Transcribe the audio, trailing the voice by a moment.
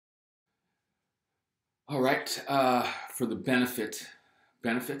All right, for the benefit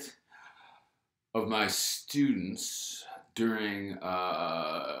of my students during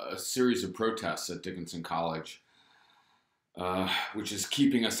a series of protests at Dickinson College, which is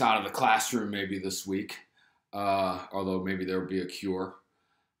keeping us out of the classroom maybe this week, although maybe there will be a cure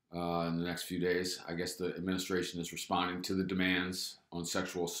in the next few days. I guess the administration is responding to the demands on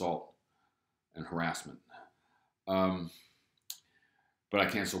sexual assault and harassment. But I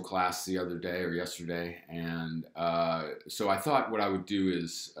canceled class the other day or yesterday, and so I thought what I would do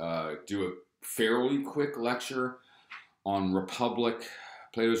is do a fairly quick lecture on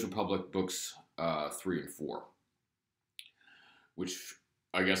Plato's Republic books 3 and 4, which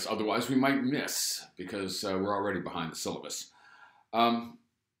I guess otherwise we might miss because we're already behind the syllabus.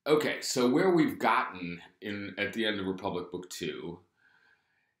 Okay, so where we've gotten at the end of Republic Book 2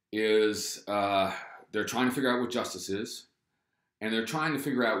 is they're trying to figure out what justice is. And they're trying to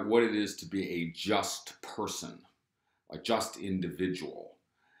figure out what it is to be a just person, a just individual.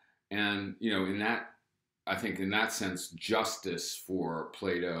 And, I think in that sense, justice for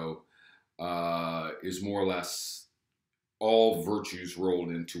Plato is more or less all virtues rolled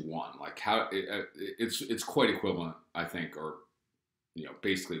into one. Like it's quite equivalent, I think, or,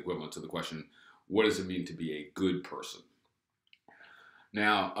 basically equivalent to the question, what does it mean to be a good person?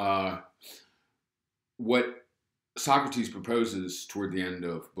 Now, what Socrates proposes toward the end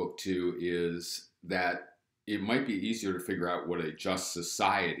of Book 2 is that it might be easier to figure out what a just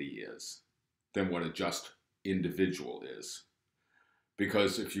society is than what a just individual is.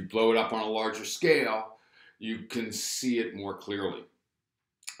 Because if you blow it up on a larger scale, you can see it more clearly.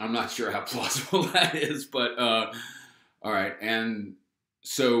 I'm not sure how plausible that is, but all right. And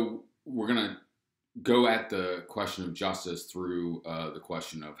so we're going to go at the question of justice through the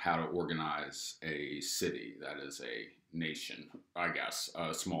question of how to organize a city, that is a nation, I guess,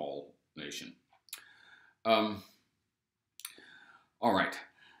 a small nation. All right.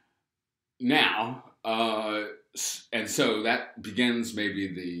 Now, and so that begins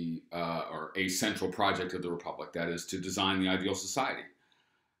maybe or a central project of the Republic, that is to design the ideal society.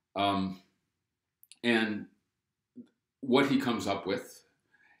 And what he comes up with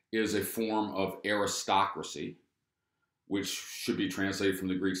is a form of aristocracy, which should be translated from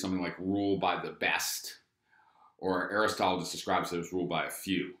the Greek something like rule by the best, or Aristotle just describes it as rule by a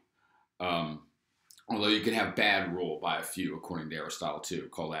few. Although you can have bad rule by a few, according to Aristotle too,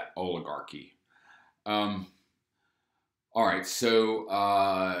 call that oligarchy. All right,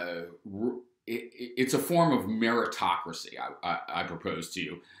 so it's a form of meritocracy, I propose to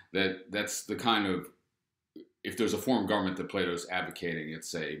you. That's the kind of, if there's a form of government that Plato's advocating,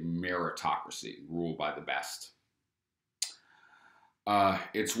 it's a meritocracy, rule by the best.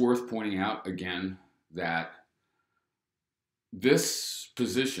 It's worth pointing out again that this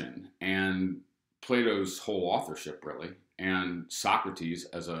position and Plato's whole authorship, really, and Socrates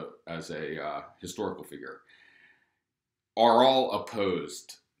as a historical figure, are all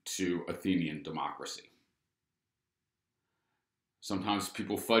opposed to Athenian democracy. Sometimes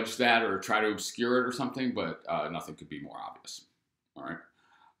people fudge that or try to obscure it or something, but nothing could be more obvious. All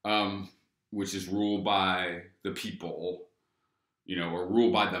right, which is ruled by the people, or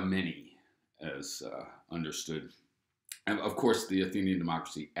ruled by the many, as understood. And of course, the Athenian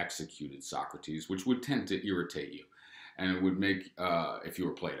democracy executed Socrates, which would tend to irritate you, and it would make, if you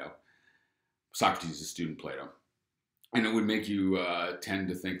were Plato, Socrates is a student Plato, and it would make you tend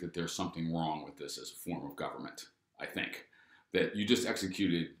to think that there's something wrong with this as a form of government. I think that you just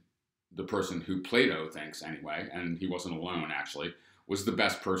executed the person who Plato thinks, anyway, and he wasn't alone, actually, was the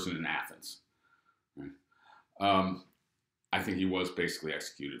best person in Athens. Right? I think he was basically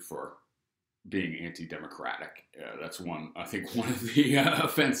executed for being anti-democratic. That's I think one of the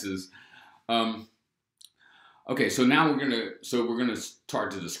offenses. Okay, so now we're gonna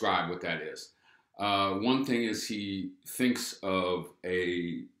start to describe what that is. One thing is he thinks of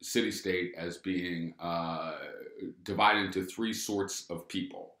a city-state as being divided into 3 sorts of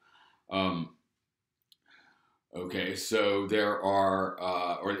people. Okay, so there are,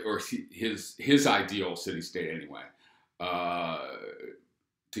 his ideal city-state anyway,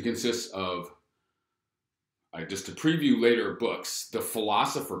 to consist of, just to preview later books, the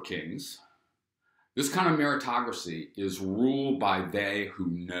philosopher kings. This kind of meritocracy is ruled by they who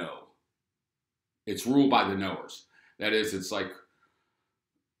know. It's ruled by the knowers. That is, it's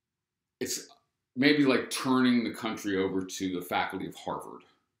maybe like turning the country over to the faculty of Harvard,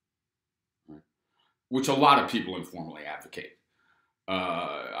 right? Which a lot of people informally advocate.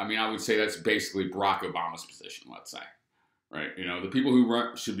 I would say that's basically Barack Obama's position, let's say, right? The people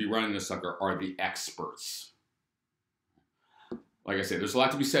who should be running this sucker are the experts. Like I said, there's a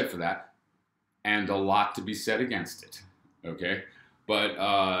lot to be said for that. and a lot to be said against it. Okay,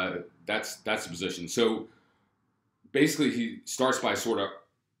 but that's the position. So basically, he starts by sort of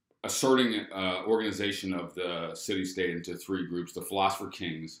asserting organization of the city-state into three groups: the philosopher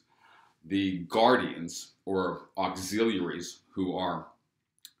kings, the guardians or auxiliaries, who are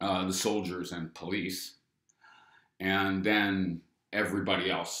the soldiers and police, and then everybody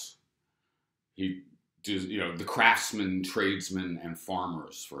else. He does, the craftsmen, tradesmen, and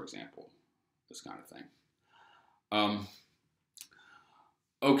farmers, for example, this kind of thing.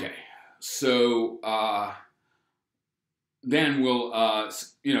 Okay, so then we'll,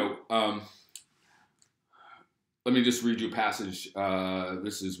 let me just read you a passage.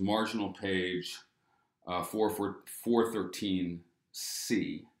 This is marginal page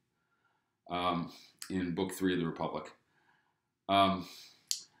 413C in Book 3 of the Republic.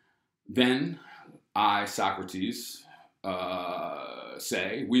 Then I, Socrates,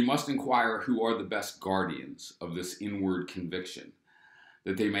 say, we must inquire who are the best guardians of this inward conviction,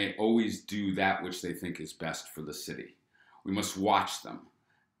 that they may always do that which they think is best for the city. We must watch them,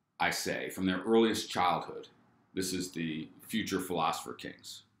 I say, from their earliest childhood. This is the future philosopher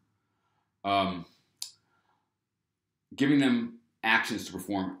kings. Giving them actions to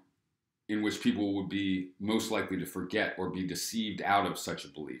perform in which people would be most likely to forget or be deceived out of such a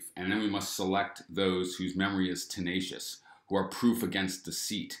belief. And then we must select those whose memory is tenacious, who are proof against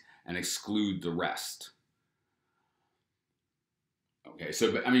deceit, and exclude the rest. Okay,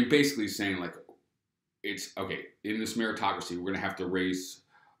 so, I mean, basically saying, like, it's, okay, in this meritocracy, we're going to have to really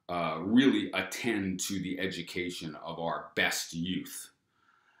attend to the education of our best youth.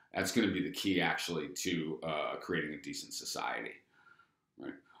 That's going to be the key, actually, to creating a decent society.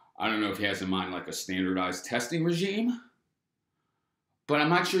 Right? I don't know if he has in mind like a standardized testing regime, but I'm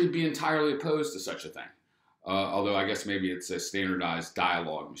not sure he'd be entirely opposed to such a thing. Although I guess maybe it's a standardized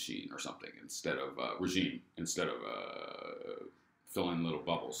dialogue machine or something instead of regime, instead of fill in little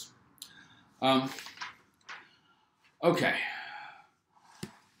bubbles. Okay.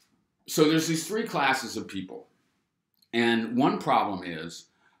 So there's these three classes of people. And one problem is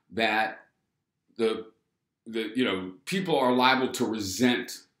that the people are liable to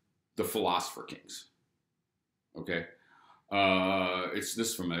resent the philosopher kings. Okay? It's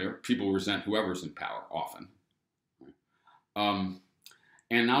this familiar. People resent whoever's in power often. And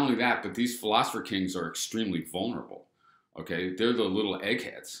not only that, but these philosopher kings are extremely vulnerable. Okay? They're the little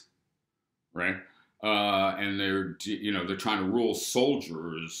eggheads, right? And they're trying to rule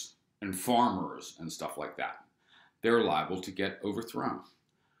soldiers and farmers and stuff like that. They're liable to get overthrown.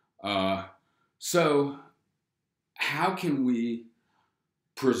 So how can we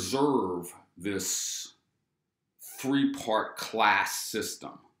preserve this three-part class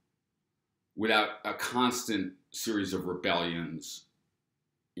system without a constant series of rebellions?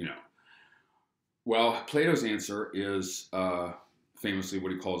 Well, Plato's answer is famously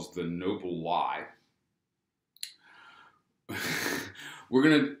what he calls the noble lie.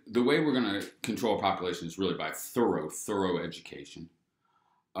 The way we're gonna control a population is really by thorough education,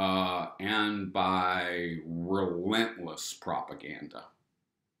 and by relentless propaganda.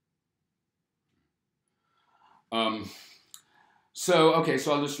 So I'll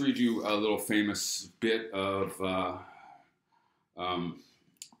just read you a little famous bit of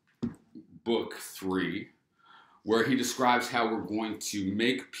Book 3, where he describes how we're going to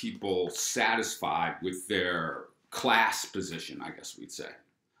make people satisfied with their class position, I guess we'd say,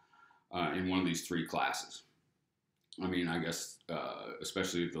 in one of these three classes. I mean, I guess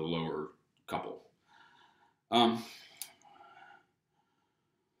especially the lower couple.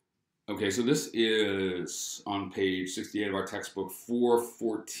 Okay, so this is on page 68 of our textbook,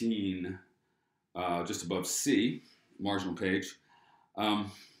 414, just above C, marginal page.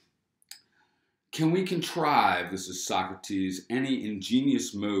 Can we contrive, this is Socrates, any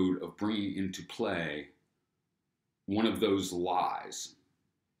ingenious mode of bringing into play one of those lies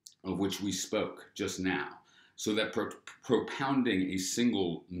of which we spoke just now, so that propounding a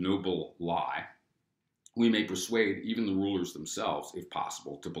single noble lie, we may persuade even the rulers themselves, if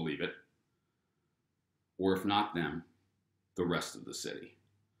possible, to believe it, or if not them, the rest of the city?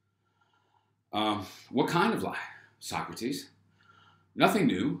 What kind of lie, Socrates? Nothing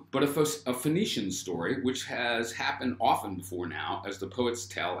new, but a Phoenician story which has happened often before now, as the poets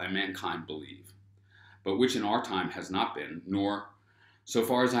tell and mankind believe, but which in our time has not been, nor, so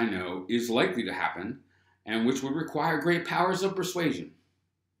far as I know, is likely to happen, and which would require great powers of persuasion.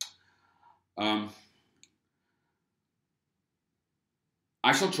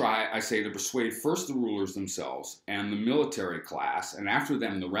 I shall try, I say, to persuade first the rulers themselves and the military class, and after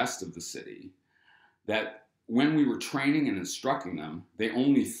them the rest of the city, that when we were training and instructing them, they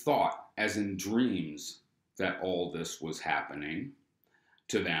only thought as in dreams that all this was happening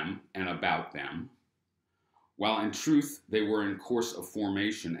to them and about them, while in truth they were in course of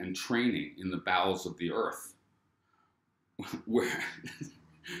formation and training in the bowels of the earth, where,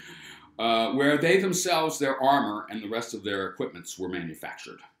 where they themselves, their armor, and the rest of their equipments were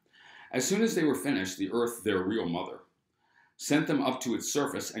manufactured. As soon as they were finished, the earth, their real mother, sent them up to its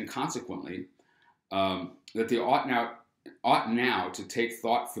surface, and consequently, that they ought now to take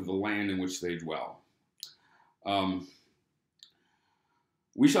thought for the land in which they dwell.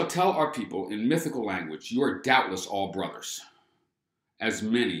 We shall tell our people in mythical language, you are doubtless all brothers, as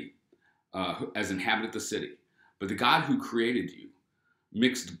many as inhabit the city. But the God who created you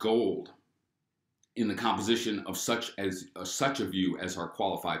mixed gold in the composition of such of you as are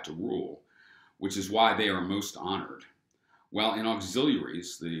qualified to rule, which is why they are most honored. While in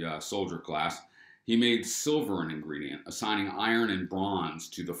auxiliaries, the soldier class, he made silver an ingredient, assigning iron and bronze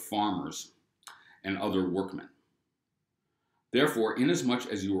to the farmers and other workmen. Therefore, inasmuch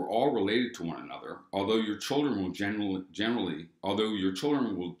as you are all related to one another, although your children will generally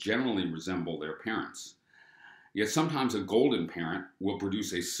resemble their parents, yet sometimes a golden parent will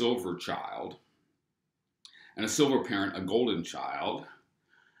produce a silver child, and a silver parent a golden child,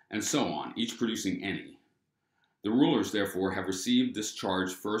 and so on, each producing any. The rulers, therefore, have received this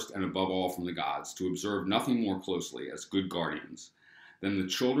charge first and above all from the gods, to observe nothing more closely as good guardians than the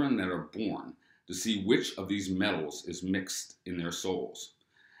children that are born, to see which of these metals is mixed in their souls.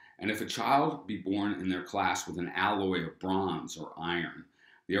 And if a child be born in their class with an alloy of bronze or iron,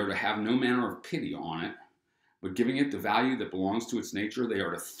 they are to have no manner of pity on it, but giving it the value that belongs to its nature, they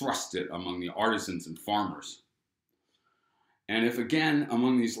are to thrust it among the artisans and farmers. And if again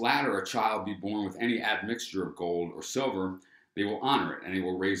among these latter a child be born with any admixture of gold or silver, they will honor it, and they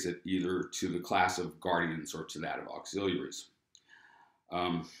will raise it either to the class of guardians or to that of auxiliaries.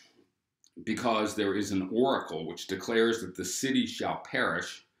 Because there is an oracle which declares that the city shall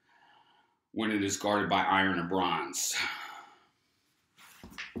perish when it is guarded by iron and bronze.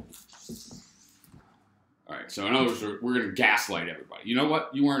 All right, so in other words, we're going to gaslight everybody. You know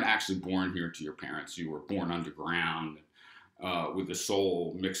what? You weren't actually born here to your parents. You were born underground with the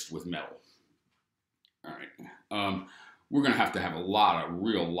soul mixed with metal. All right. We're going to have a lot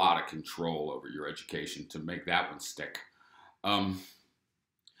of control over your education to make that one stick.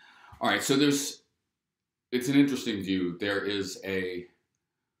 All right, so it's an interesting view.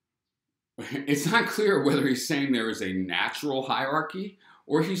 It's not clear whether he's saying there is a natural hierarchy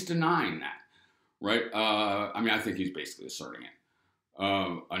or he's denying that, right? I think he's basically asserting it.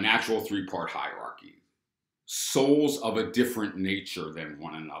 A natural three-part hierarchy. Souls of a different nature than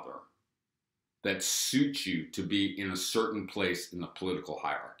one another that suit you to be in a certain place in the political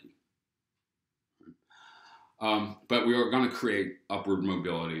hierarchy. But we are going to create upward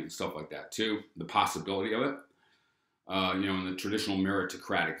mobility and stuff like that too. The possibility of it, in the traditional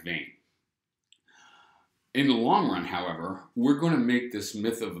meritocratic vein. In the long run, however, we're going to make this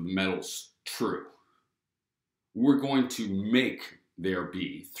myth of the metals true. We're going to make there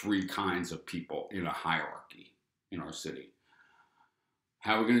be three kinds of people in a hierarchy in our city.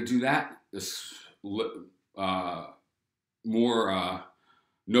 How are we going to do that? This more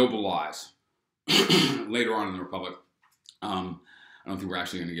noble lies. Later on in the Republic, I don't think we're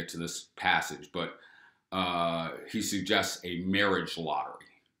actually going to get to this passage, but he suggests a marriage lottery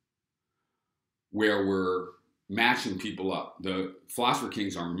where we're matching people up. The philosopher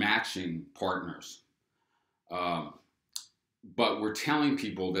kings are matching partners, but we're telling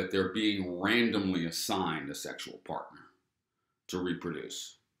people that they're being randomly assigned a sexual partner to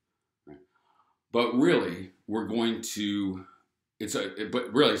reproduce. Right? But really, it's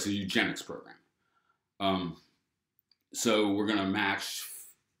a eugenics program. So we're going to match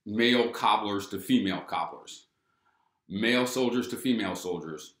male cobblers to female cobblers, male soldiers to female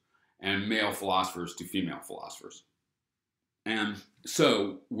soldiers, and male philosophers to female philosophers. And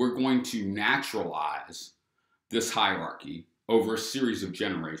so we're going to naturalize this hierarchy over a series of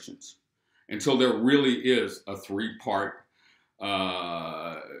generations until there really is a three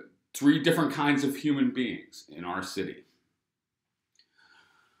different kinds of human beings in our city.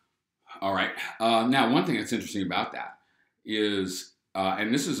 All right. Now, one thing that's interesting about that is,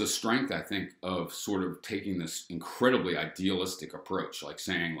 and this is a strength, I think, of sort of taking this incredibly idealistic approach, like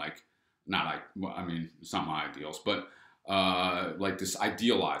saying, it's not my ideals, but like this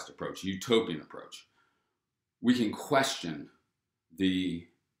idealized approach, utopian approach. We can question the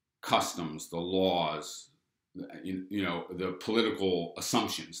customs, the laws, the political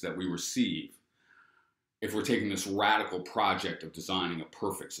assumptions that we receive if we're taking this radical project of designing a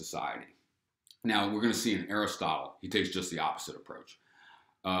perfect society. Now, we're going to see in Aristotle, he takes just the opposite approach.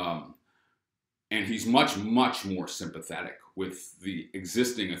 And he's much, much more sympathetic with the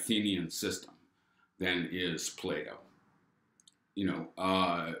existing Athenian system than is Plato.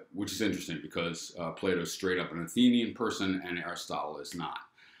 Which is interesting because Plato's straight up an Athenian person and Aristotle is not.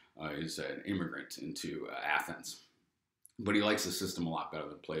 He's an immigrant into Athens. But he likes the system a lot better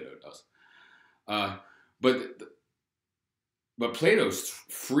than Plato does. But Plato's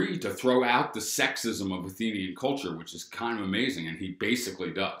free to throw out the sexism of Athenian culture, which is kind of amazing, and he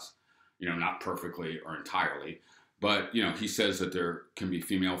basically does. Not perfectly or entirely, but, he says that there can be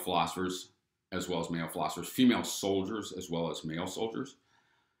female philosophers as well as male philosophers, female soldiers as well as male soldiers.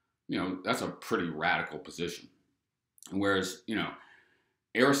 That's a pretty radical position. Whereas,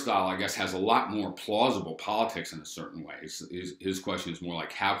 Aristotle, I guess, has a lot more plausible politics in a certain way. His question is more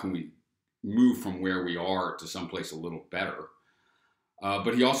like, how can we move from where we are to someplace a little better?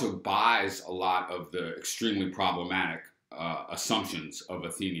 But he also buys a lot of the extremely problematic assumptions of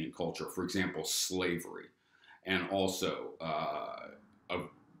Athenian culture. For example, slavery, and also a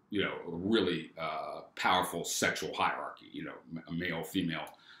really powerful sexual hierarchy. A male, female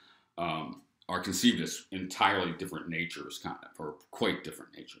are conceived as entirely different natures, kind of, or quite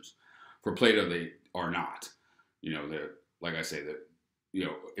different natures. For Plato, they are not. They're, like I say, that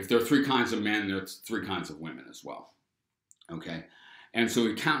if there are three kinds of men, there's three kinds of women as well. Okay, and so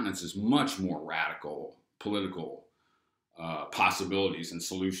he countenances much more radical political possibilities and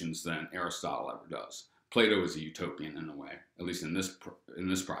solutions than Aristotle ever does. Plato is a utopian in a way, at least in this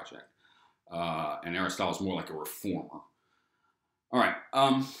project, and Aristotle is more like a reformer. All right,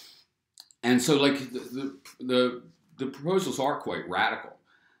 and so like the proposals are quite radical,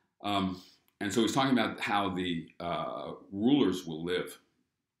 and so he's talking about how the rulers will live.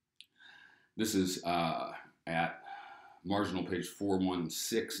 This is at marginal page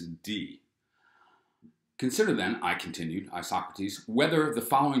 416D. Consider then, I continued, I Socrates, whether the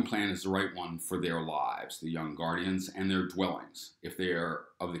following plan is the right one for their lives, the young guardians, and their dwellings, if they are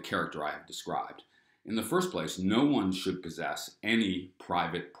of the character I have described. In the first place, no one should possess any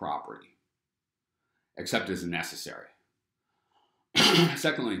private property, except as necessary.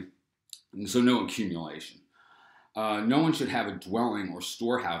 Secondly, so no accumulation. No one should have a dwelling or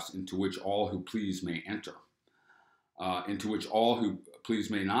storehouse into which all who please may enter. Into which all who please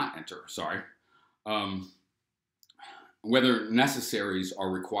may not enter, whether necessaries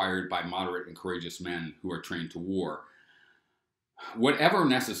are required by moderate and courageous men who are trained to war. Whatever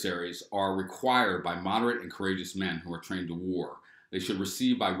necessaries are required by moderate and courageous men who are trained to war, they should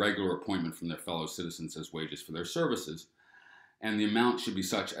receive by regular appointment from their fellow citizens as wages for their services, and the amount should be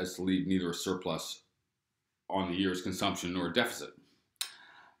such as to leave neither a surplus on the year's consumption nor a deficit.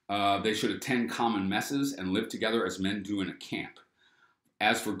 They should attend common messes and live together as men do in a camp.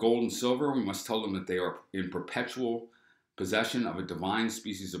 As for gold and silver, we must tell them that they are in perpetual possession of a divine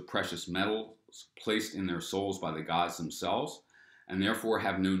species of precious metals placed in their souls by the gods themselves, and therefore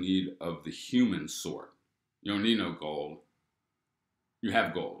have no need of the human sort. You don't need no gold. You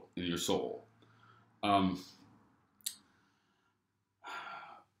have gold in your soul.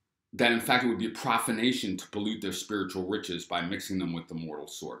 That in fact it would be a profanation to pollute their spiritual riches by mixing them with the mortal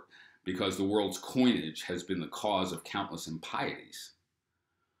sort, because the world's coinage has been the cause of countless impieties.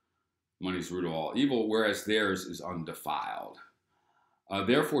 Money's root of all evil, whereas theirs is undefiled.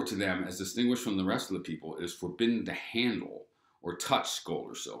 Therefore, to them, as distinguished from the rest of the people, it is forbidden to handle or touch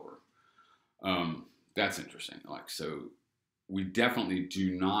gold or silver. That's interesting. So we definitely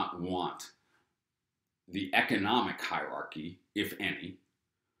do not want the economic hierarchy, if any,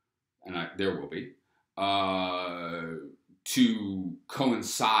 and there will be, to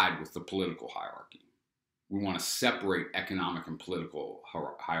coincide with the political hierarchy. We want to separate economic and political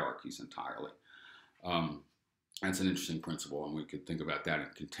hierarchies entirely. That's an interesting principle, and we could think about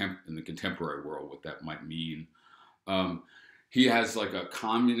that in the contemporary world, what that might mean. He has like a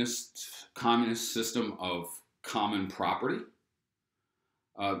communist system of common property.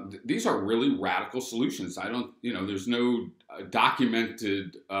 These are really radical solutions. There's no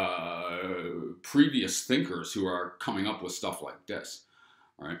documented previous thinkers who are coming up with stuff like this,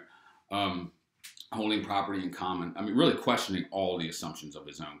 right? Holding property in common. Really questioning all the assumptions of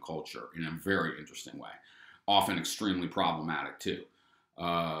his own culture in a very interesting way. Often extremely problematic too,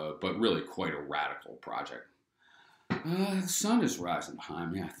 but really quite a radical project. The sun is rising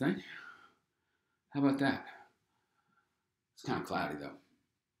behind me, I think. How about that? It's kind of cloudy though,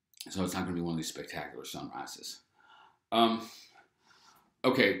 so it's not going to be one of these spectacular sunrises.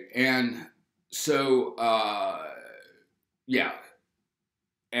 Okay, and so, yeah,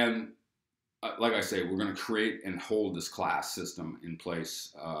 and like I say, we're going to create and hold this class system in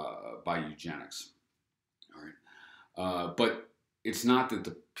place by eugenics. All right, but it's not that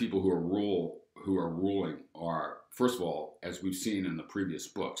the people who who are ruling are, first of all, as we've seen in the previous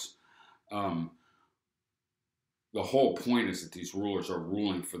books, the whole point is that these rulers are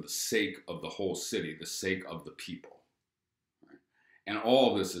ruling for the sake of the whole city, the sake of the people. Right? And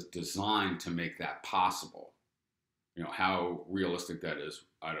all of this is designed to make that possible. You know, how realistic that is,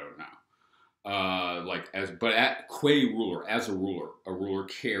 I don't know. As a ruler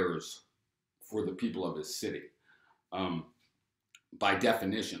cares for the people of his city. By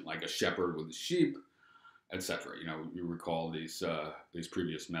definition, like a shepherd with his sheep, etc. You know, you recall these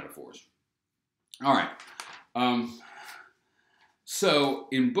previous metaphors. All right. So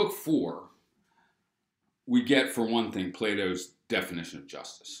in book 4, we get, for one thing, Plato's definition of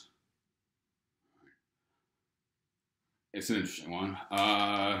justice. It's an interesting one.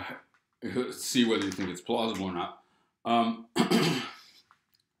 Let's see whether you think it's plausible or not.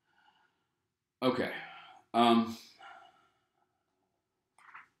 Okay.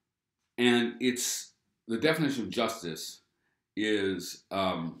 And it's, the definition of justice is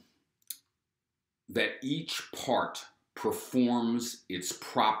that each part performs its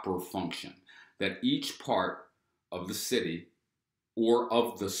proper function, that each part of the city or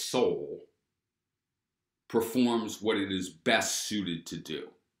of the soul performs what it is best suited to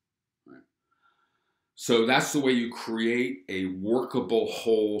do. Right? So that's the way you create a workable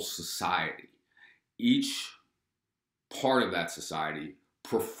whole society. Each part of that society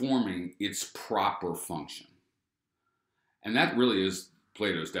performing its proper function. And that really is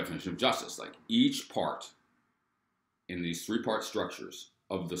Plato's definition of justice. Like each part in these 3-part structures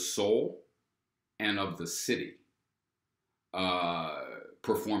of the soul and of the city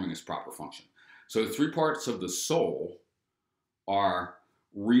performing its proper function. So the 3 parts of the soul are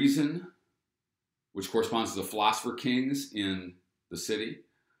reason, which corresponds to the philosopher kings in the city.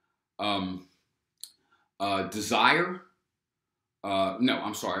 Desire.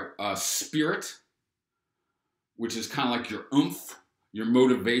 Spirit, which is kind of like your oomph, your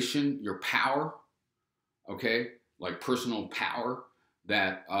motivation, your power, okay? Like personal power,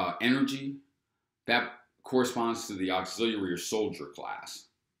 that energy, that corresponds to the auxiliary or soldier class.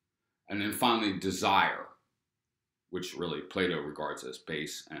 And then finally, desire, which really Plato regards as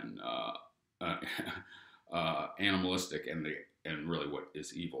base and animalistic and really what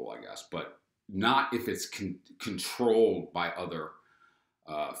is evil, I guess. But not if it's controlled by other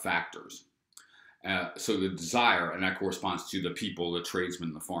factors. So the desire, and that corresponds to the people, the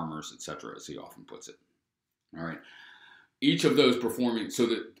tradesmen, the farmers, etc., as he often puts it. All right. Each of those performing, so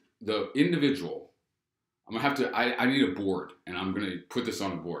that the individual, I'm going to have to, I need a board, and I'm going to put this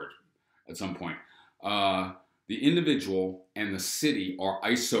on a board at some point. The individual and the city are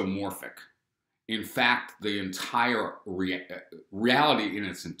isomorphic. In fact, the entire reality in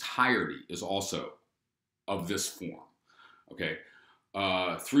its entirety is also of this form. Okay,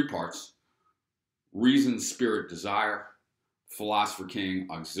 3 parts: reason, spirit, desire, philosopher king,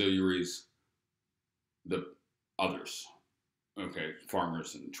 auxiliaries, the others. Okay,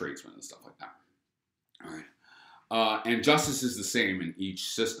 farmers and tradesmen and stuff like that. All right, and justice is the same in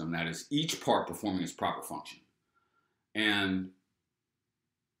each system. That is, each part performing its proper function, and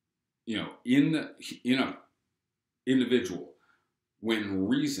you know, in a individual, when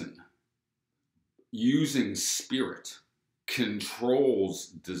reason, using spirit, controls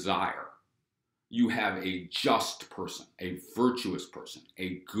desire, you have a just person, a virtuous person,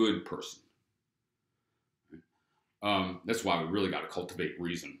 a good person. That's why we really got to cultivate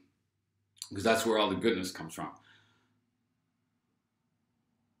reason, because that's where all the goodness comes from.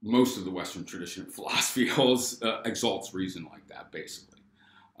 Most of the Western tradition of philosophy exalts reason like that, basically.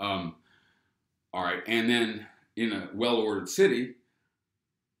 All right, and then in a well-ordered city,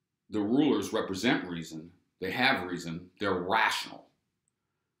 the rulers represent reason. They have reason. They're rational.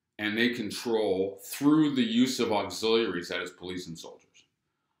 And they control, through the use of auxiliaries, that is police and soldiers,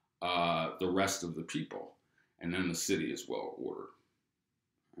 the rest of the people. And then the city is well-ordered.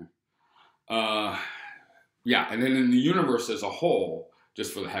 And then in the universe as a whole,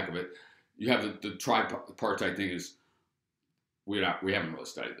 just for the heck of it, you have the tripartite thing is, we haven't really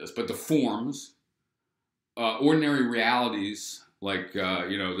studied this, but the forms, ordinary realities, like,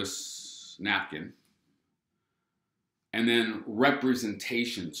 this napkin, and then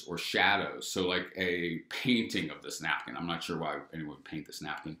representations or shadows. So like a painting of this napkin. I'm not sure why anyone would paint this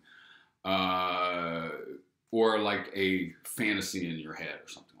napkin. Or like a fantasy in your head or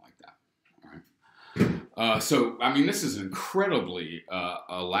something like that. All right. So, I mean, this is an incredibly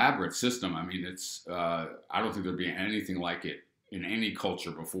elaborate system. I mean, it's, I don't think there'd be anything like it in any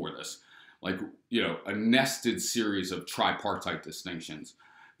culture before this. Like, a nested series of tripartite distinctions.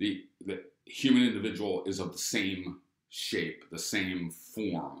 The human individual is of the same shape, the same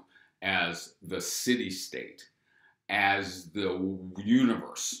form as the city-state, as the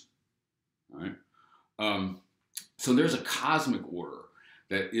universe. Right? So there's a cosmic order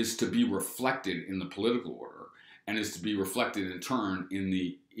that is to be reflected in the political order and is to be reflected in turn in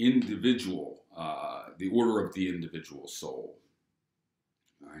the individual, the order of the individual soul.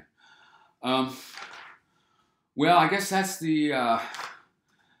 All right. Well, I guess that's the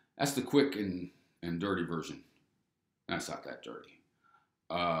quick and dirty version. That's not that dirty.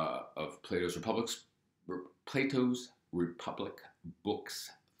 Of Plato's Republic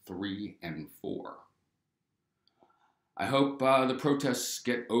books 3 and 4. I hope the protests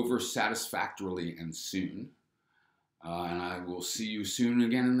get over satisfactorily and soon. And I will see you soon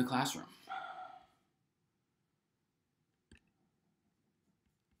again in the classroom.